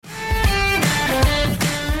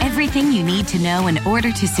everything you need to know in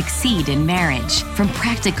order to succeed in marriage, from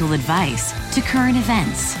practical advice to current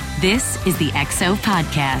events. This is the XO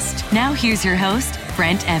Podcast. Now here's your host,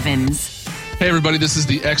 Brent Evans. Hey everybody, this is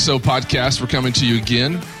the XO Podcast. We're coming to you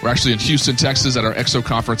again. We're actually in Houston, Texas at our XO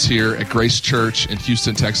conference here at Grace Church in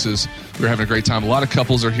Houston, Texas. We're having a great time. A lot of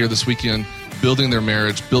couples are here this weekend building their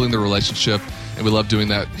marriage, building their relationship, and we love doing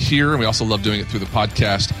that here, and we also love doing it through the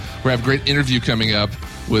podcast. We have a great interview coming up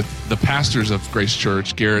with the pastors of Grace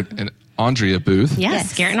Church, Garrett and Andrea Booth.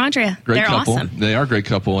 Yes, Garrett and Andrea. They're couple. Awesome. They are a great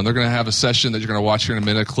couple, and they're going to have a session that you're going to watch here in a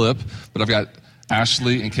minute, a clip. But I've got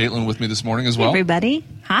Ashley and Caitlin with me this morning as well. Hey everybody.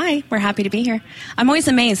 Hi, we're happy to be here. I'm always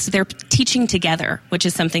amazed. They're teaching together, which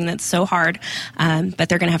is something that's so hard, but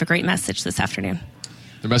they're going to have a great message this afternoon.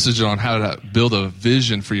 Their message is on how to build a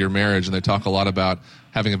vision for your marriage, and they talk a lot about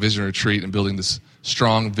having a vision retreat and building this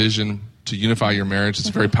strong vision to unify your marriage. It's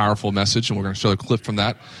a very powerful message, and we're going to show a clip from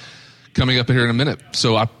that coming up here in a minute.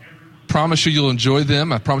 So I promise you'll enjoy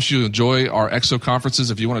them. I promise you'll enjoy our XO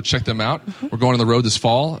conferences if you want to check them out. We're going on the road this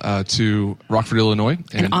fall to Rockford, Illinois.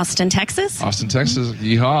 And Austin, Texas. Austin, Texas.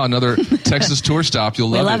 Yeehaw, another Texas tour stop. You'll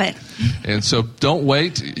love it. And so don't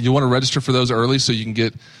wait. You want to register for those early so you can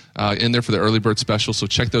get in there for the early bird special. So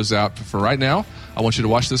check those out. For right now, I want you to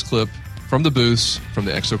watch this clip from the booths from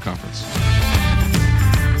the XO conference.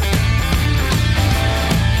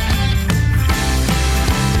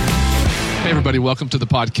 Hey everybody, welcome to the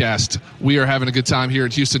podcast. We are having a good time here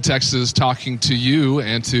at Houston, Texas, talking to you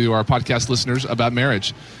and to our podcast listeners about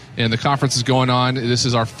marriage. And the conference is going on. This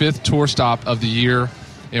is our 5th tour stop of the year,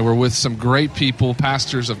 and we're with some great people,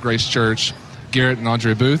 pastors of Grace Church, Garrett and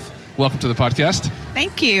Andrea Booth. Welcome to the podcast.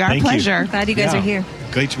 Thank you. Our pleasure. Glad you guys are here.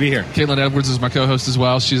 Great to be here. Caitlin Edwards is my co-host as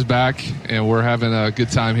well. She's back, and we're having a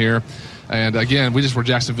good time here. And again, we just were in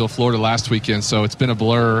Jacksonville, Florida last weekend, so it's been a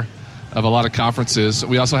blur of a lot of conferences.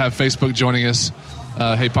 We also have Facebook joining us.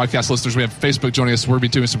 Hey, podcast listeners, we have Facebook joining us. We're going to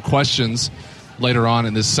be doing some questions later on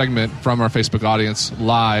in this segment from our Facebook audience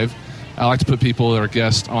live. I like to put people that are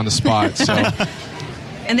guests on the spot. So,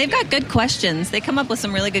 and they've got good questions. They come up with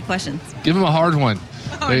some really good questions. give them a hard one.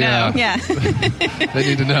 Oh, no. Yeah. They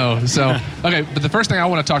need to know. So, okay, but the first thing I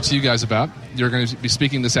want to talk to you guys about, you're going to be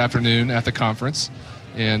speaking this afternoon at the conference.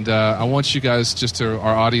 And I want you guys, just to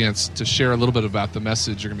our audience, to share a little bit about the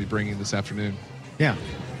message you're going to be bringing this afternoon. Yeah,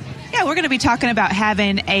 we're going to be talking about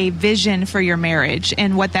having a vision for your marriage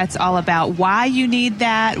and what that's all about, why you need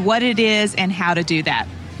that, what it is, and how to do that.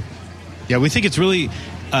 Yeah, we think it's really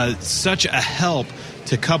such a help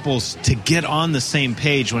to couples to get on the same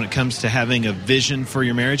page when it comes to having a vision for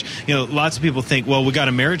your marriage. You know, lots of people think, well, we got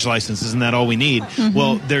a marriage license. Isn't that all we need? Mm-hmm.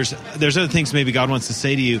 Well, there's other things maybe God wants to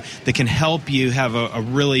say to you that can help you have a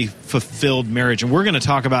really fulfilled marriage. And we're going to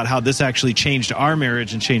talk about how this actually changed our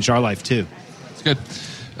marriage and changed our life too. It's good.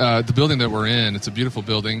 The building that we're in, it's a beautiful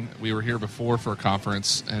building. We were here before for a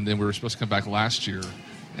conference, and then we were supposed to come back last year.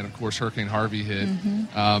 And, of course, Hurricane Harvey hit.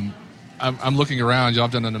 Mm-hmm. I'm looking around. Y'all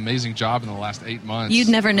have done an amazing job in the last 8 months. You'd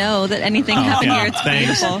never know that anything happened here. It's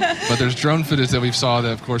beautiful. But there's drone footage that we've saw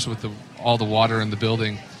that, of course, with all the water in the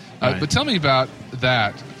building. Right. But tell me about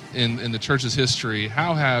that in the church's history.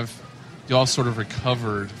 How have y'all sort of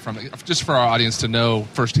recovered from it? Just for our audience to know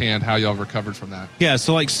firsthand how y'all recovered from that. Yeah,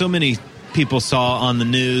 so like so many people saw on the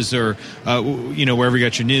news or, wherever you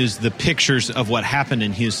got your news, the pictures of what happened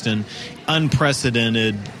in Houston,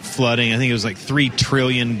 unprecedented flooding. I think it was like 3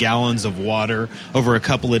 trillion gallons of water over a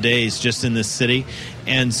couple of days just in this city.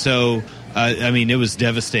 And so, it was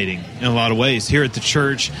devastating in a lot of ways. Here at the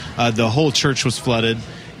church, the whole church was flooded.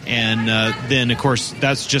 And then, of course,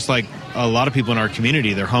 that's just like a lot of people in our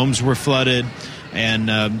community. Their homes were flooded.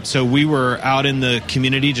 And so we were out in the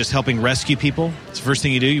community just helping rescue people. It's the first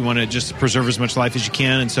thing you do. You want to just preserve as much life as you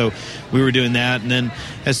can. And so we were doing that. And then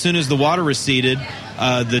as soon as the water receded,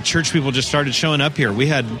 the church people just started showing up here. We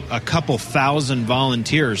had a couple thousand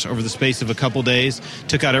volunteers over the space of a couple days,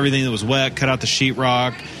 took out everything that was wet, cut out the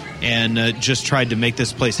sheetrock, and just tried to make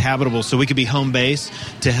this place habitable so we could be home base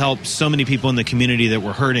to help so many people in the community that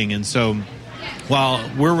were hurting. And so while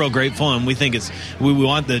we're real grateful and we think we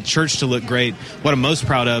want the church to look great, what I'm most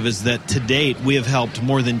proud of is that to date we have helped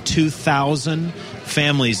more than 2,000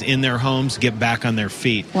 families in their homes get back on their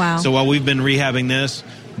feet. Wow. So while we've been rehabbing this,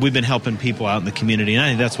 we've been helping people out in the community, and I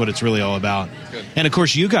think that's what it's really all about. Good. And of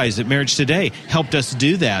course, you guys at Marriage Today helped us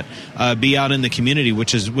do that, be out in the community,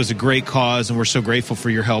 which was a great cause, and we're so grateful for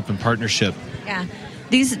your help and partnership. Yeah.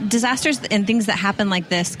 These disasters and things that happen like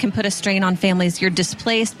this can put a strain on families. You're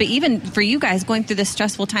displaced, but even for you guys going through this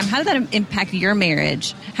stressful time, how did that impact your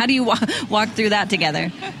marriage? How do you walk through that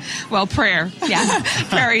together? Well, prayer. Yeah.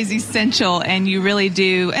 Prayer is essential, and you really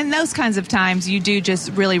do. And those kinds of times, you do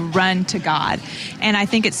just really run to God. And I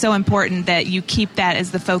think it's so important that you keep that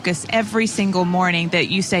as the focus every single morning, that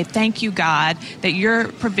you say, thank you, God, that your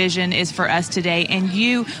provision is for us today. And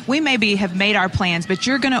we maybe have made our plans, but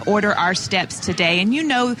you're going to order our steps today. And you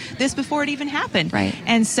know this before it even happened. Right.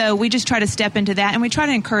 And so we just try to step into that, and we try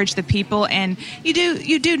to encourage the people. And you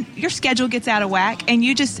do, your schedule gets out of whack, and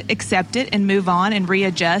you just accept it and move on and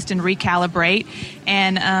readjust and recalibrate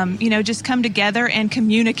and, just come together and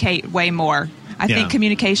communicate way more. I think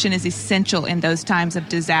communication is essential in those times of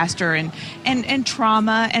disaster and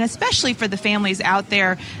trauma, and especially for the families out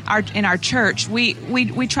there in our church.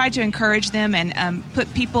 We try to encourage them and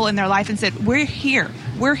put people in their life and said, we're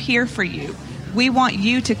here for you. We want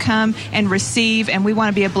you to come and receive, and we want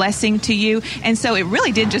to be a blessing to you. And so it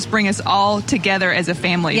really did just bring us all together as a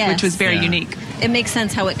family, which was very unique. It makes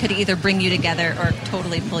sense how it could either bring you together or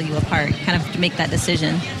totally pull you apart, kind of to make that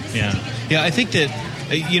decision. Yeah, I think that,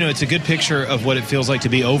 it's a good picture of what it feels like to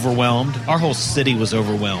be overwhelmed. Our whole city was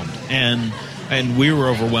overwhelmed, and we were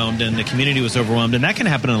overwhelmed, and the community was overwhelmed. And that can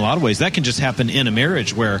happen in a lot of ways. That can just happen in a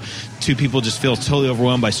marriage where two people just feel totally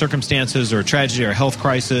overwhelmed by circumstances or a tragedy or a health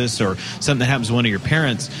crisis or something that happens to one of your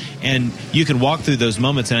parents. And you can walk through those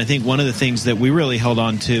moments. And I think one of the things that we really held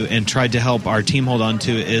on to and tried to help our team hold on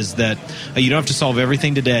to is that you don't have to solve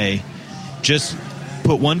everything today. Just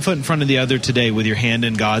put one foot in front of the other today with your hand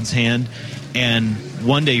in God's hand. And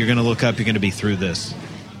one day you're going to look up, you're going to be through this.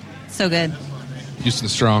 So good. Houston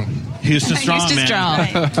strong. Houston strong, man.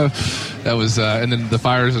 That was, and then the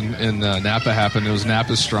fires in Napa happened. It was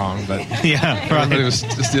Napa strong, but everybody was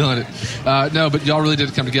stealing it. No, but y'all really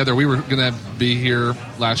did come together. We were going to be here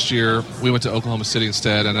last year. We went to Oklahoma City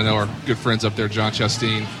instead, and I know our good friends up there, John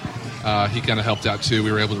Chasteen, he kind of helped out too.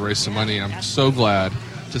 We were able to raise some money. I'm so glad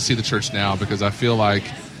to see the church now, because I feel like,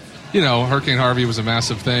 Hurricane Harvey was a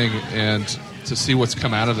massive thing, and to see what's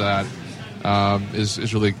come out of that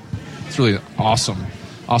is really awesome.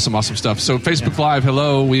 Awesome stuff. So Facebook Live,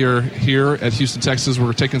 hello. We are here at Houston, Texas.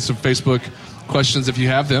 We're taking some Facebook questions if you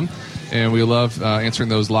have them, and we love answering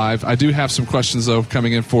those live. I do have some questions, though,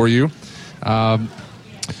 coming in for you.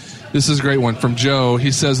 This is a great one from Joe.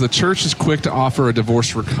 He says, the church is quick to offer a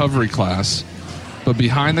divorce recovery class, but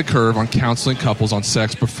behind the curve on counseling couples on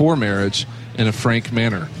sex before marriage in a frank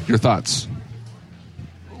manner. Your thoughts?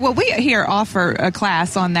 Well, we here offer a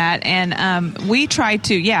class on that, and we try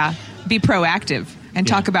to, be proactive and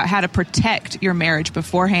talk about how to protect your marriage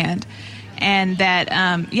beforehand. And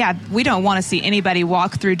that, we don't want to see anybody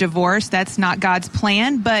walk through divorce. That's not God's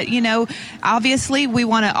plan. But, obviously we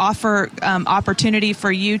want to offer opportunity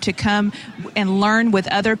for you to come and learn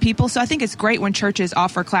with other people. So I think it's great when churches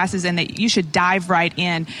offer classes and that you should dive right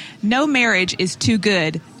in. No marriage is too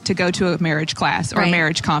good to go to a marriage class or a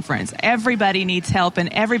marriage conference. Everybody needs help and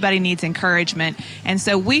everybody needs encouragement. And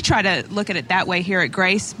so we try to look at it that way here at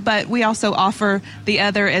Grace, but we also offer the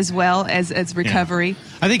other as well as recovery. Yeah.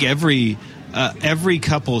 I think every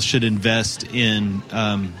couple should invest in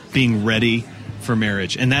being ready for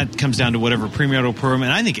marriage, and that comes down to whatever premarital program.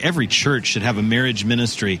 And I think every church should have a marriage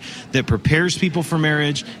ministry that prepares people for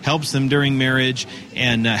marriage, helps them during marriage,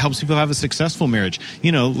 and helps people have a successful marriage.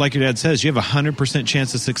 Like your dad says, you have 100%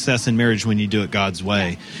 chance of success in marriage when you do it God's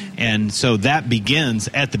way, and so that begins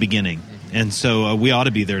at the beginning. And so we ought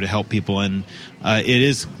to be there to help people. And it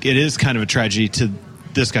is kind of a tragedy to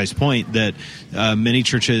this guy's point that many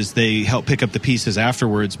churches, they help pick up the pieces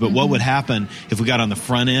afterwards. But what would happen if we got on the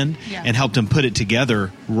front end and helped them put it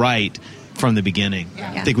together right from the beginning?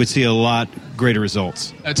 I think we'd see a lot greater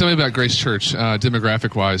results. Tell me about Grace Church,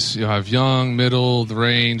 demographic-wise. You have young, middle, the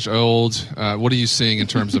range, old. What are you seeing in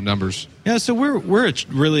terms of numbers? Yeah, so we're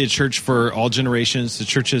really a church for all generations. The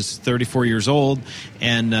church is 34 years old,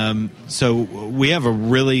 and so we have a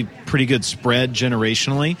really pretty good spread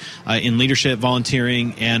generationally in leadership,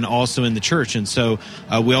 volunteering, and also in the church. And so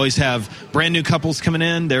we always have brand new couples coming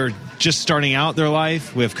in. They're just starting out their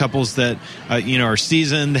life. We have couples that are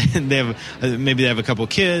seasoned. Maybe they have a couple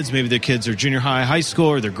of kids. Maybe their kids are junior high, high school,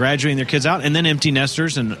 or they're graduating their kids out, and then empty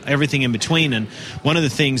nesters and everything in between. And one of the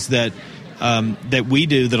things that we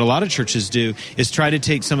do, that a lot of churches do, is try to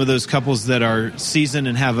take some of those couples that are seasoned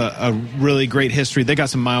and have a really great history. They got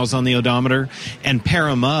some miles on the odometer, and pair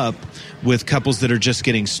them up with couples that are just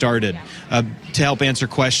getting started to help answer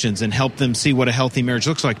questions and help them see what a healthy marriage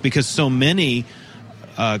looks like. Because so many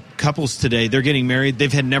couples today, they're getting married,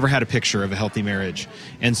 they've never had a picture of a healthy marriage.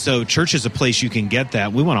 And so church is a place you can get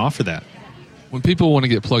that. We want to offer that. When people want to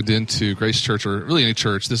get plugged into Grace Church or really any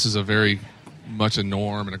church, this is a very much a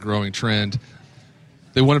norm and a growing trend.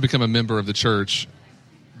 They want to become a member of the church.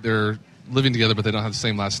 They're living together, but they don't have the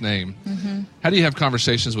same last name. Mm-hmm. How do you have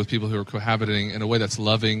conversations with people who are cohabiting in a way that's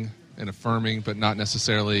loving and affirming, but not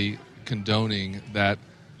necessarily condoning that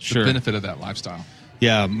the benefit of that lifestyle?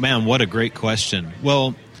 Yeah, man, what a great question.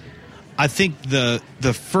 Well, I think the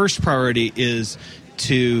first priority is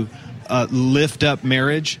to lift up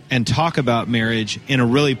marriage and talk about marriage in a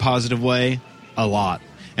really positive way a lot.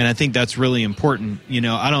 And I think that's really important.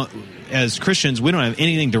 As Christians, we don't have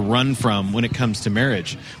anything to run from when it comes to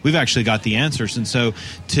marriage. We've actually got the answers. And so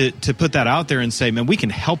to put that out there and say, man, we can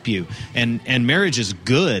help you. And marriage is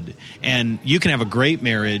good. And you can have a great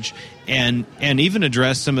marriage and even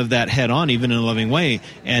address some of that head on, even in a loving way,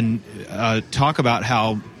 and talk about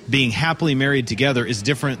how being happily married together is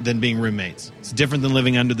different than being roommates. It's different than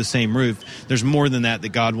living under the same roof. There's more than that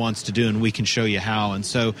God wants to do, and we can show you how. And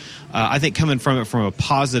so I think coming from it from a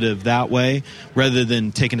positive that way, rather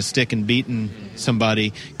than taking a stick and beating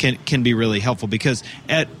somebody, can be really helpful. Because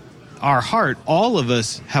at our heart, all of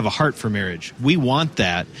us have a heart for marriage. We want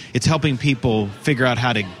that. It's helping people figure out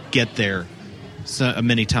how to get there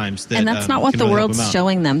many times. And that's not what the world's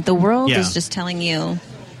showing them. The world is just telling you.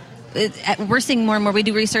 We're seeing more and more. We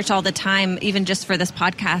do research all the time, even just for this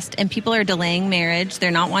podcast, and people are delaying marriage.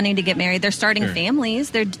 They're not wanting to get married. They're starting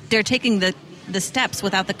families. They're taking the steps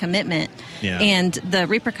without the commitment. Yeah. And the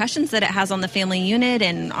repercussions that it has on the family unit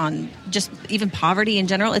and on just even poverty in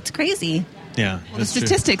general, it's crazy. Yeah, well, the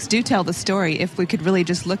statistics do tell the story. If we could really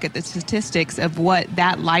just look at the statistics of what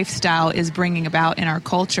that lifestyle is bringing about in our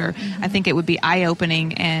culture, I think it would be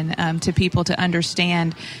eye-opening and to people to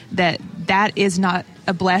understand that is not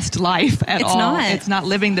a blessed life at all. It's not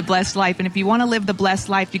living the blessed life. And if you want to live the blessed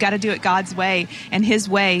life, you got to do it God's way. And His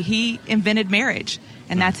way, He invented marriage,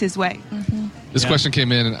 and that's His way. Mm-hmm. This question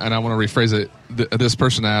came in, and I want to rephrase it. This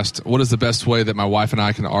person asked, what is the best way that my wife and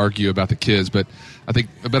I can argue about the kids? But I think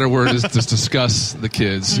a better word is to discuss the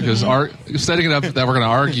kids, because setting it up that we're going to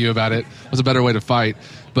argue about it was a better way to fight.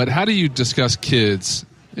 But how do you discuss kids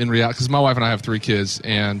in reality? Because my wife and I have 3 kids,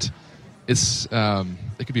 and it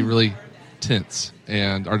could be really tense,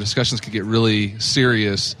 and our discussions could get really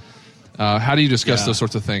serious. How do you discuss those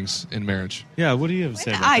sorts of things in marriage? Yeah, what do you have to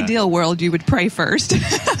say about that? In the ideal world, you would pray first.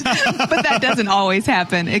 But that doesn't always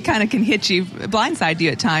happen. It kind of can hit you, blindside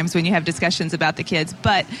you at times when you have discussions about the kids,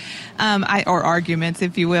 but or arguments,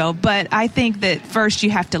 if you will. But I think that first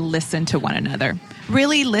you have to listen to one another.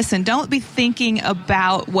 Really listen. Don't be thinking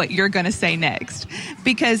about what you're going to say next.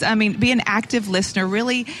 Because, be an active listener.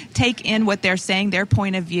 Really take in what they're saying, their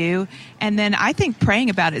point of view. And then I think praying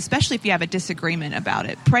about it, especially if you have a disagreement about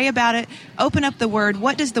it. Pray about it. Open up the Word.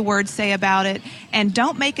 What does the Word say about it? And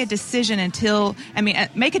don't make a decision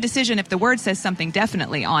make a decision if the Word says something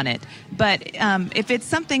definitely on it. But if it's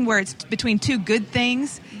something where it's between 2 good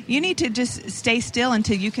things, you need to just stay still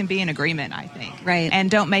until you can be in agreement, I think. Right. And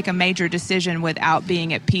don't make a major decision without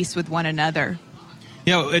being at peace with one another.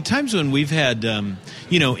 At times when we've had,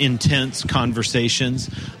 intense conversations,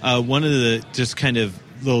 one of the just kind of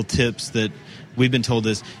little tips that we've been told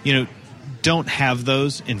is, don't have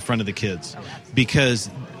those in front of the kids, because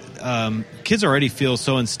kids already feel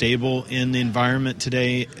so unstable in the environment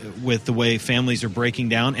today with the way families are breaking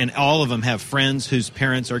down, and all of them have friends whose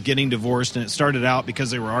parents are getting divorced, and it started out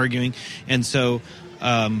because they were arguing. And so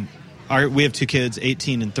we have 2 kids,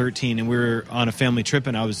 18 and 13, and we were on a family trip,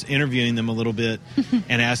 and I was interviewing them a little bit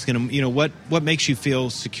and asking them, what makes you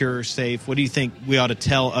feel secure, safe? What do you think we ought to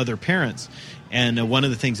tell other parents? And one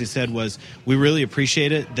of the things they said was, we really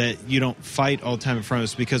appreciate it that you don't fight all the time in front of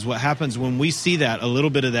us, because what happens when we see that, a little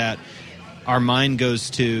bit of that, our mind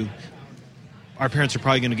goes to, our parents are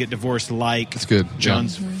probably going to get divorced like That's good.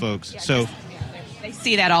 John's folks. So they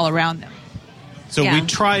see that all around them. So we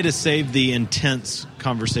try to save the intense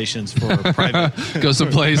conversations for private. Go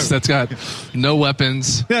someplace that's got no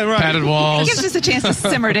weapons, padded walls. It gives us a chance to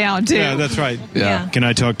simmer down, too. Yeah, that's right. Yeah. Can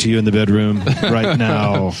I talk to you in the bedroom right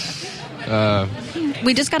now?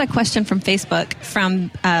 We just got a question from Facebook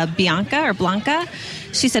from Blanca.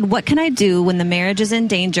 She said, what can I do when the marriage is in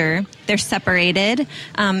danger, they're separated,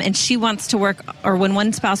 and she wants to work, or when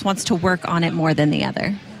one spouse wants to work on it more than the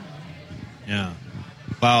other? Yeah.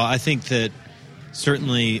 Well, I think that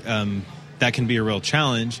certainly that can be a real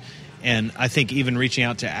challenge. And I think even reaching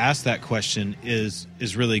out to ask that question is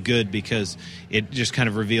really good, because it just kind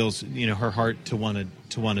of reveals, her heart to want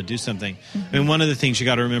to do something. Mm-hmm. And one of the things you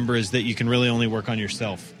got to remember is that you can really only work on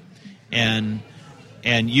yourself, and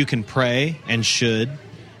you can pray and should,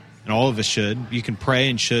 and all of us should. You can pray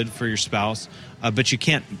and should for your spouse, but you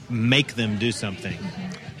can't make them do something.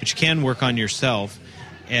 Mm-hmm. but you can work on yourself,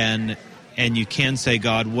 and you can say,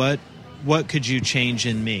 God, what could you change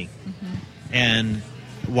in me? Mm-hmm. And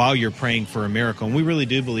while you're praying for a miracle, and we really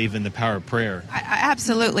do believe in the power of prayer. I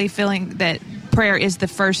absolutely feeling that prayer is the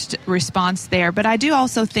first response there, but I do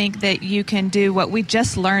also think that you can do what we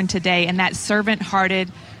just learned today, and that's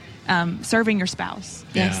servant-hearted, serving your spouse.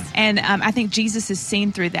 Yes. And I think Jesus is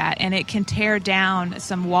seen through that, and it can tear down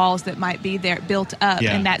some walls that might be there built up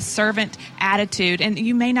in that servant attitude, and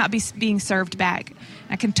you may not be being served back.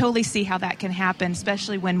 I can totally see how that can happen,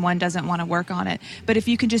 especially when one doesn't want to work on it. But if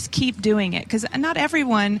you can just keep doing it, because not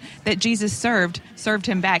everyone that Jesus served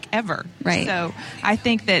him back ever. Right. So I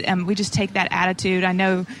think that we just take that attitude. I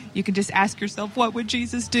know you can just ask yourself, what would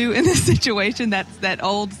Jesus do in this situation? That's that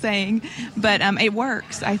old saying. But it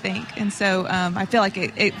works, I think. And so I feel like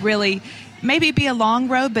it really, maybe be a long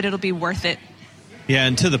road, but it'll be worth it. Yeah,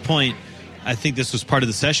 and to the point, I think this was part of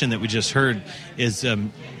the session that we just heard, is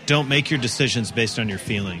don't make your decisions based on your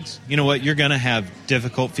feelings. You know what? You're going to have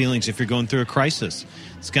difficult feelings if you're going through a crisis.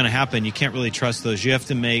 It's going to happen. You can't really trust those. You have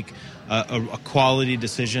to make a quality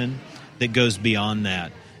decision that goes beyond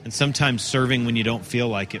that. And sometimes serving when you don't feel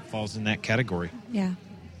like it falls in that category. Yeah.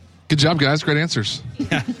 Good job, guys. Great answers.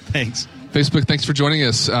 Yeah, thanks. Facebook, thanks for joining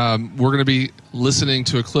us. We're going to be listening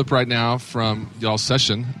to a clip right now from y'all's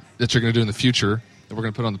session that you're going to do in the future that we're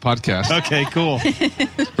going to put on the podcast. Okay, cool.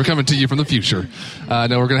 We're coming to you from the future.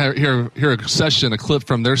 No, we're going to hear a session, a clip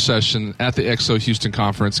from their session at the XO Houston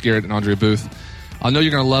Conference, Garrett and Andrea Booth. I know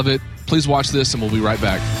you're going to love it. Please watch this, and we'll be right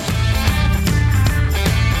back.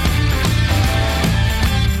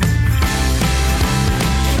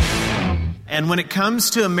 And when it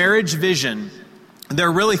comes to a marriage vision, there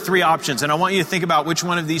are really three options. And I want you to think about which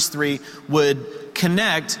one of these three would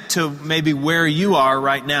connect to maybe where you are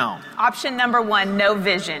right now. Option number one, no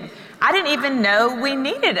vision. I didn't even know we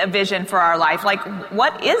needed a vision for our life. Like,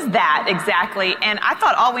 what is that exactly? And I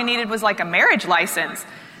thought all we needed was like a marriage license.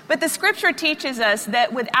 But the scripture teaches us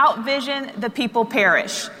that without vision, the people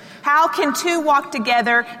perish. How can two walk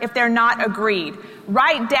together if they're not agreed?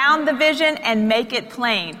 Write down the vision and make it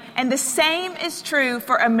plain. And the same is true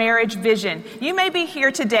for a marriage vision. You may be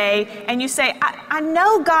here today and you say, I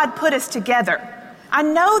know God put us together. I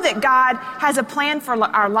know that God has a plan for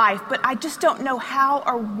our life, but I just don't know how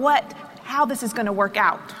or how this is going to work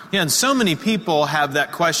out. Yeah, and so many people have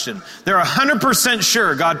that question. They're 100%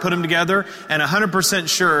 sure God put them together and 100%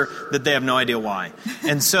 sure that they have no idea why.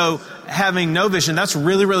 And so having no vision, that's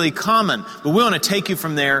really, really common. But we want to take you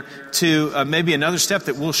from there to maybe another step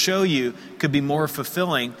that we'll show you could be more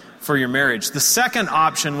fulfilling for your marriage. The second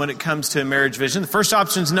option when it comes to a marriage vision, the first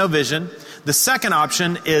option is no vision. The second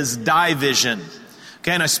option is division.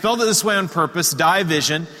 Okay, and I spelled it this way on purpose,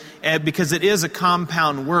 division, because it is a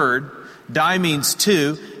compound word. Di means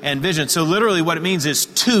two, and vision. So literally what it means is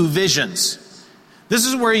two visions. This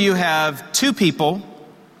is where you have two people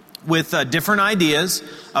with different ideas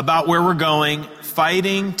about where we're going,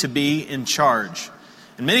 fighting to be in charge.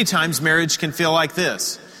 And many times marriage can feel like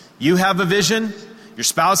this. You have a vision, your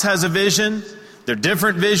spouse has a vision, they're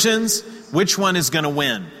different visions. Which one is going to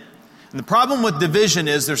win? And the problem with division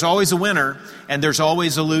is there's always a winner and there's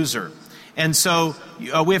always a loser. And so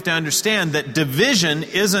we have to understand that division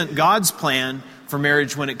isn't God's plan for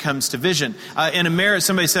marriage when it comes to vision. In a marriage,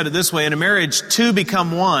 somebody said it this way, in a marriage, two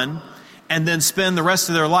become one and then spend the rest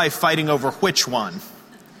of their life fighting over which one.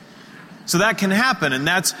 So that can happen, and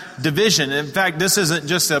that's division. In fact, this isn't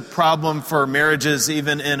just a problem for marriages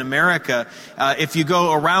even in America. If you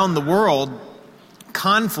go around the world,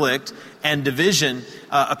 conflict and division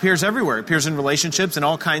appears everywhere. It appears in relationships in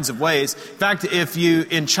all kinds of ways. In fact,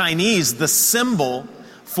 in Chinese, the symbol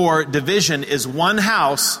for division is one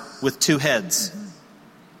house with two heads.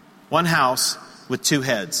 One house with two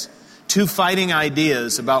heads. Two fighting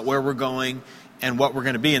ideas about where we're going and what we're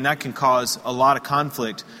going to be. And that can cause a lot of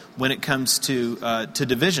conflict when it comes to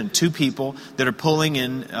division. Two people that are pulling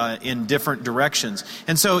in different directions.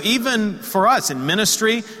 And so even for us in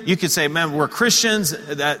ministry, you could say, man, we're Christians,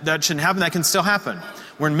 that shouldn't happen. That can still happen.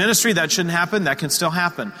 We're in ministry, that shouldn't happen. That can still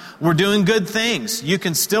happen. We're doing good things. You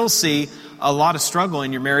can still see a lot of struggle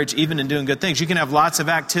in your marriage, even in doing good things. You can have lots of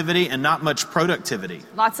activity and not much productivity.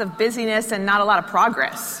 Lots of busyness and not a lot of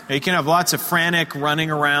progress. You can have lots of frantic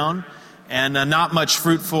running around and not much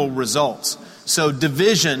fruitful results. So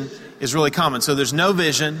division is really common. So there's no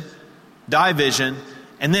vision, division,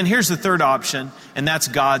 and then here's the third option, and that's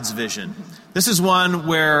God's vision. This is one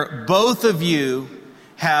where both of you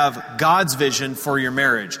have God's vision for your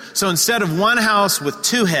marriage. So instead of one house with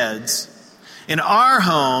two heads, in our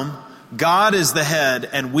home, God is the head,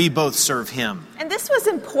 and we both serve him. And this was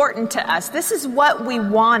important to us. This is what we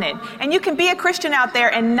wanted. And you can be a Christian out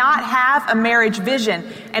there and not have a marriage vision,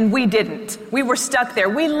 and we didn't. We were stuck there.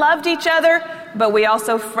 We loved each other, but we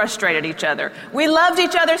also frustrated each other. We loved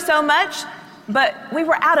each other so much, but we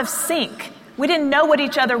were out of sync. We didn't know what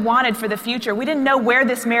each other wanted for the future. We didn't know where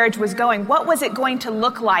this marriage was going. What was it going to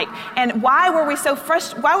look like? And why were we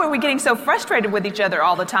getting so frustrated with each other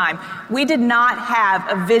all the time? We did not have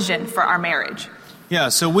a vision for our marriage. Yeah,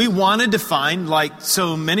 so we wanted to find, like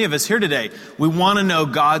so many of us here today, we want to know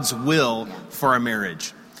God's will for our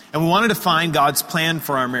marriage. And we wanted to find God's plan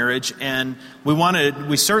for our marriage, and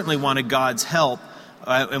we certainly wanted God's help.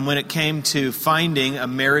 And when it came to finding a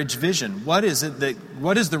marriage vision, what is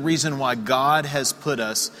the reason why God has put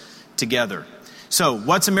us together? So,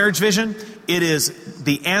 what's a marriage vision? It is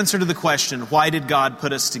the answer to the question, why did God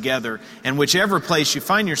put us together? And whichever place you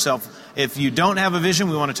find yourself, if you don't have a vision,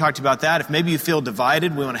 we want to talk to you about that. If maybe you feel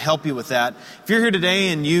divided, we want to help you with that. If you're here today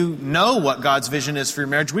and you know what God's vision is for your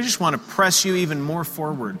marriage, we just want to press you even more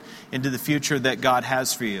forward into the future that God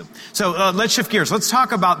has for you. So, let's shift gears. Let's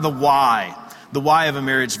talk about the why of a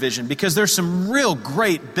marriage vision, because there's some real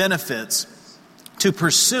great benefits to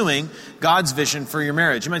pursuing God's vision for your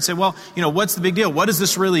marriage. You might say, well, what's the big deal? What does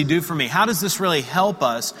this really do for me? How does this really help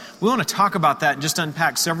us? We want to talk about that and just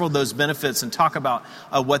unpack several of those benefits and talk about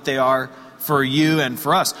what they are for you and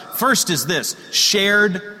for us. First is this: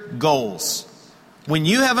 shared goals. When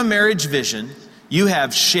you have a marriage vision, you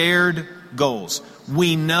have shared goals.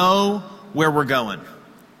 We know where we're going.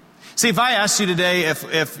 See, if I asked you today,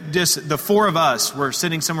 if just the four of us were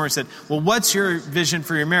sitting somewhere and said, well, what's your vision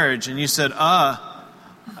for your marriage? And you said, how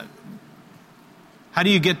do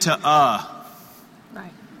you get to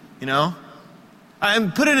Right.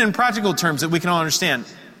 And put it in practical terms that we can all understand.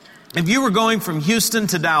 If you were going from Houston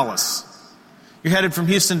to Dallas, you're headed from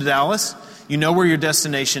Houston to Dallas, you know where your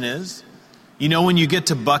destination is. You know when you get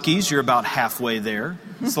to Buc-ee's, you're about halfway there.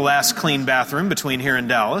 It's the last clean bathroom between here and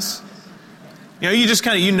Dallas. You just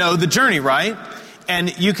you know the journey, right?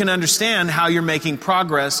 And you can understand how you're making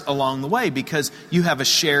progress along the way because you have a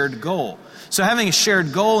shared goal. So having a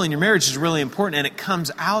shared goal in your marriage is really important, and it comes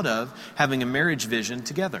out of having a marriage vision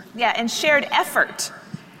together. Yeah, and shared effort.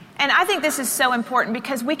 And I think this is so important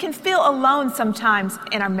because we can feel alone sometimes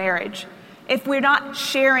in our marriage if we're not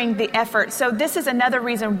sharing the effort. So this is another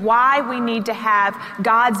reason why we need to have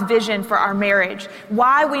God's vision for our marriage.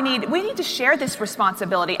 Why we need to share this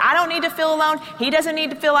responsibility. I don't need to feel alone. He doesn't need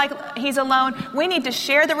to feel like he's alone. We need to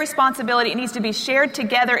share the responsibility. It needs to be shared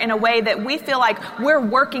together in a way that we feel like we're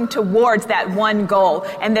working towards that one goal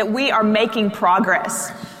and that we are making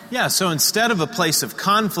progress. Yeah, so instead of a place of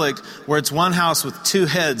conflict where it's one house with two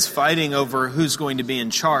heads fighting over who's going to be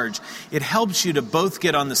in charge, it helps you to both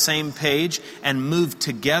get on the same page and move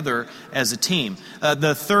together as a team.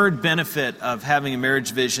 The third benefit of having a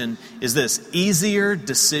marriage vision is this: easier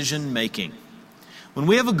decision making. When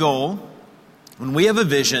we have a goal, when we have a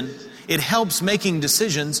vision, it helps making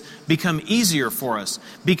decisions become easier for us.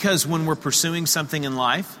 Because when we're pursuing something in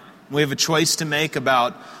life, we have a choice to make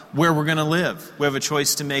about where we're going to live. We have a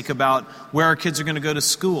choice to make about where our kids are going to go to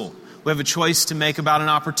school. We have a choice to make about an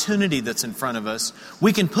opportunity that's in front of us.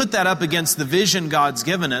 We can put that up against the vision God's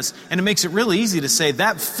given us, and it makes it really easy to say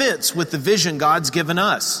that fits with the vision God's given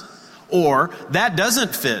us, or that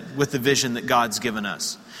doesn't fit with the vision that God's given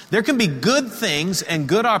us. There can be good things and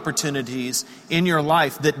good opportunities in your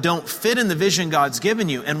life that don't fit in the vision God's given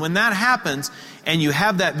you. And when that happens and you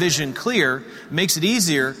have that vision clear, it makes it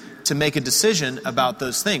easier to make a decision about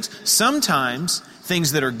those things. Sometimes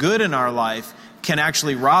things that are good in our life can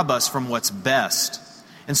actually rob us from what's best.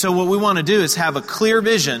 And so what we want to do is have a clear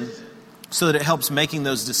vision so that it helps making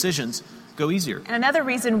those decisions go easier. And another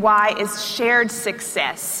reason why is shared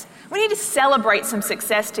success. We need to celebrate some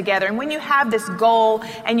success together. And when you have this goal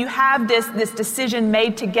and you have this decision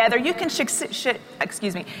made together, you can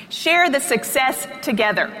share the success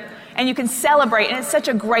together. And you can celebrate. And it's such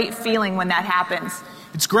a great feeling when that happens.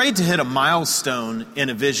 It's great to hit a milestone in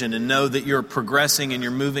a vision and know that you're progressing and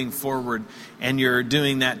you're moving forward and you're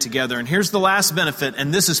doing that together. And here's the last benefit,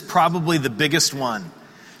 and this is probably the biggest one.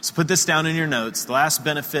 So put this down in your notes. The last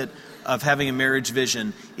benefit of having a marriage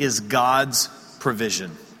vision is God's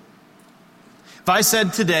provision. If I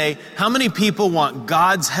said today, how many people want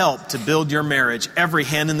God's help to build your marriage? Every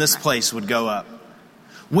hand in this place would go up.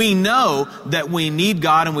 We know that we need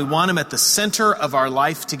God and we want Him at the center of our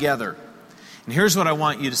life together. And here's what I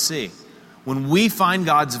want you to see. When we find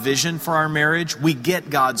God's vision for our marriage, we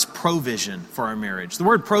get God's provision for our marriage. The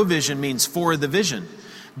word provision means for the vision.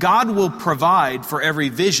 God will provide for every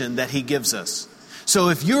vision that He gives us. So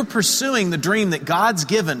if you're pursuing the dream that God's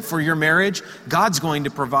given for your marriage, God's going to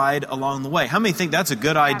provide along the way. How many think that's a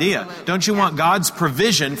good idea? Absolutely. Don't you want God's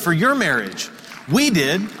provision for your marriage? We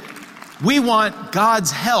did. We want God's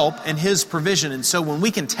help and His provision. And so when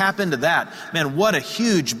we can tap into that, man, what a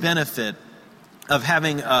huge benefit of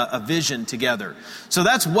having a vision together. So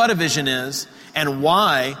that's what a vision is and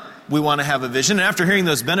why we want to have a vision. And after hearing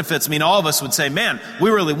those benefits, all of us would say, man,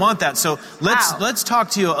 we really want that. So let's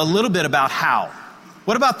talk to you a little bit about how.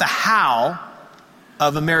 What about the how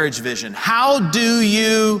of a marriage vision? How do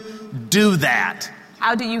you do that?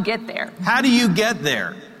 How do you get there? How do you get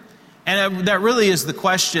there? And that really is the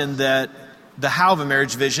question that the how of a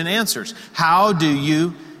marriage vision answers. How do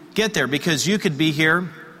you get there? Because you could be here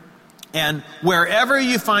and wherever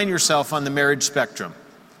you find yourself on the marriage spectrum,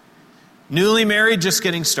 newly married, just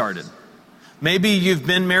getting started. Maybe you've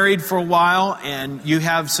been married for a while and you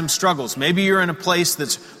have some struggles. Maybe you're in a place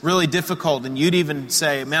that's really difficult and you'd even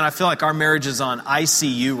say, man, I feel like our marriage is on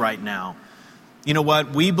ICU right now. You know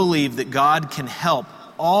what? We believe that God can help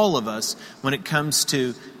all of us when it comes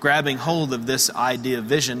to grabbing hold of this idea of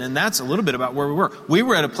vision. And that's a little bit about where we were. We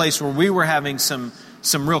were at a place where we were having some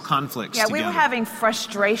real conflicts together. We were having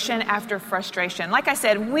frustration after frustration. Like I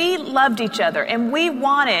said, we loved each other and we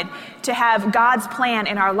wanted to have God's plan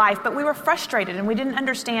in our life, but we were frustrated and we didn't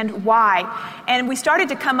understand why. And we started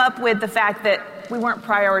to come up with the fact that we weren't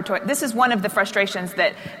prioritizing. This is one of the frustrations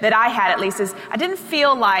that I had, at least, is I didn't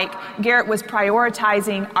feel like Garrett was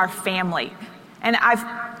prioritizing our family. And I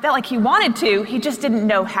felt like he wanted to, he just didn't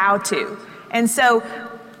know how to. And so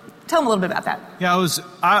tell them a little bit about that. Yeah,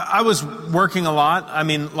 I was working a lot.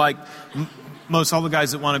 Like most all the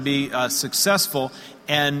guys that want to be successful.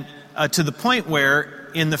 And to the point where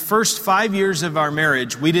in the first 5 years of our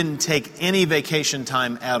marriage, we didn't take any vacation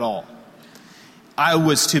time at all. I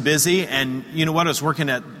was too busy, and you know what? I was working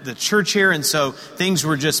at the church here, and so things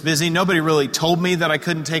were just busy. Nobody really told me that I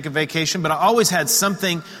couldn't take a vacation, but I always had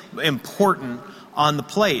something important on the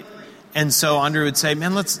plate. And so Andre would say,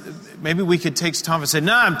 man, maybe we could take some time. I said,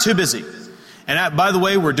 no, I'm too busy. And by the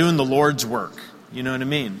way, we're doing the Lord's work. You know what I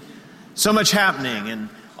mean? So much happening and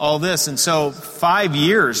all this. And so 5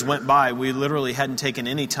 years went by. We literally hadn't taken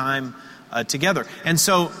any time together. And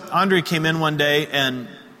so Andre came in one day and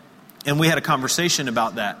we had a conversation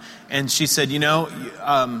about that. And she said,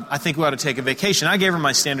 I think we ought to take a vacation. I gave her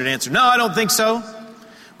my standard answer. No, I don't think so.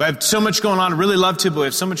 We have so much going on. I really love to, but we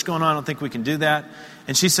have so much going on. I don't think we can do that.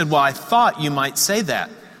 And she said, well, I thought you might say that.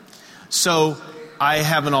 So I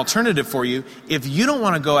have an alternative for you. If you don't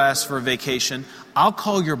want to go ask for a vacation, I'll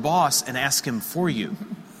call your boss and ask him for you.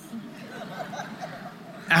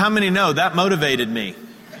 How many know that motivated me?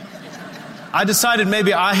 I decided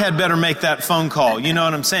maybe I had better make that phone call. You know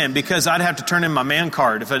what I'm saying? Because I'd have to turn in my man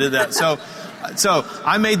card if I did that. So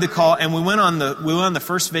I made the call and we went on the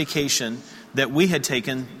first vacation that we had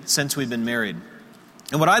taken since we've been married.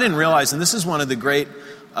 And what I didn't realize, and this is one of the great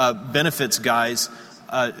benefits, guys,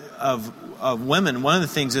 of women, one of the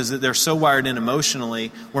things is that they're so wired in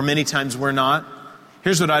emotionally where many times we're not.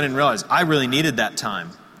 Here's what I didn't realize. I really needed that time.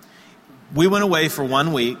 We went away for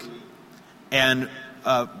 1 week, and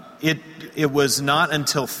it was not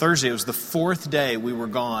until Thursday, it was the fourth day we were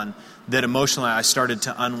gone, that emotionally I started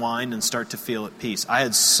to unwind and start to feel at peace. I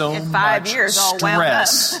had so much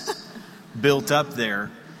stress built up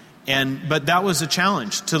there. But that was a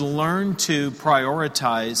challenge, to learn to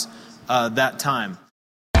prioritize that time.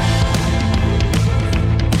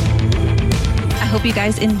 I hope you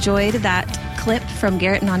guys enjoyed that clip from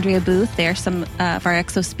Garrett and Andrea Booth. They're some of our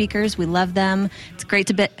EXO speakers. We love them. It's great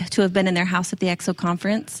to have been in their house at the EXO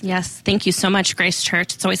conference. Yes, thank you so much, Grace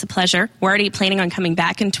Church. It's always a pleasure. We're already planning on coming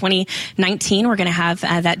back in 2019. We're going to have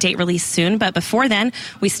that date released soon. But before then,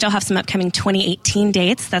 we still have some upcoming 2018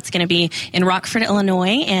 dates. That's going to be in Rockford,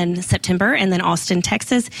 Illinois in September, and then Austin,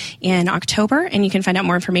 Texas in October. And you can find out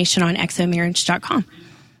more information on exomarriage.com.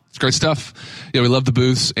 It's great stuff. Yeah, we love the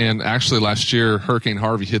booths. And actually last year, Hurricane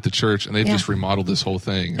Harvey hit the church and they've just remodeled this whole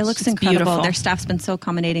thing. It looks incredible. Beautiful. Their staff's been so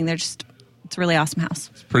accommodating. It's a really awesome house.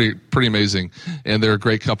 It's pretty amazing. And they're a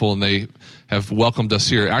great couple and they have welcomed us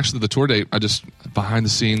here. Actually, the tour date, I just, behind the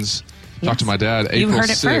scenes, talked to my dad. April 6th. You heard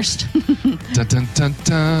it first. Dun, dun, dun,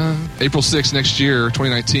 dun. April 6th next year,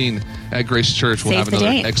 2019, at Grace Church, we'll have another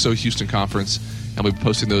EXO Houston conference. And we'll be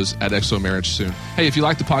posting those at EXO Marriage soon. Hey, if you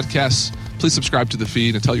like the podcast, please subscribe to the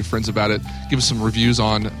feed and tell your friends about it. Give us some reviews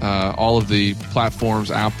on all of the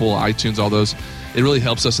platforms, Apple, iTunes, all those. It really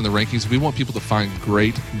helps us in the rankings. We want people to find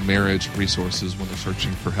great marriage resources when they're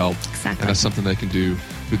searching for help. Exactly. And that's something they can do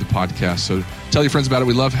through the podcast. So tell your friends about it.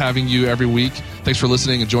 We love having you every week. Thanks for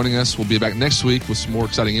listening and joining us. We'll be back next week with some more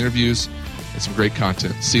exciting interviews and some great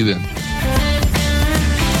content. See you then.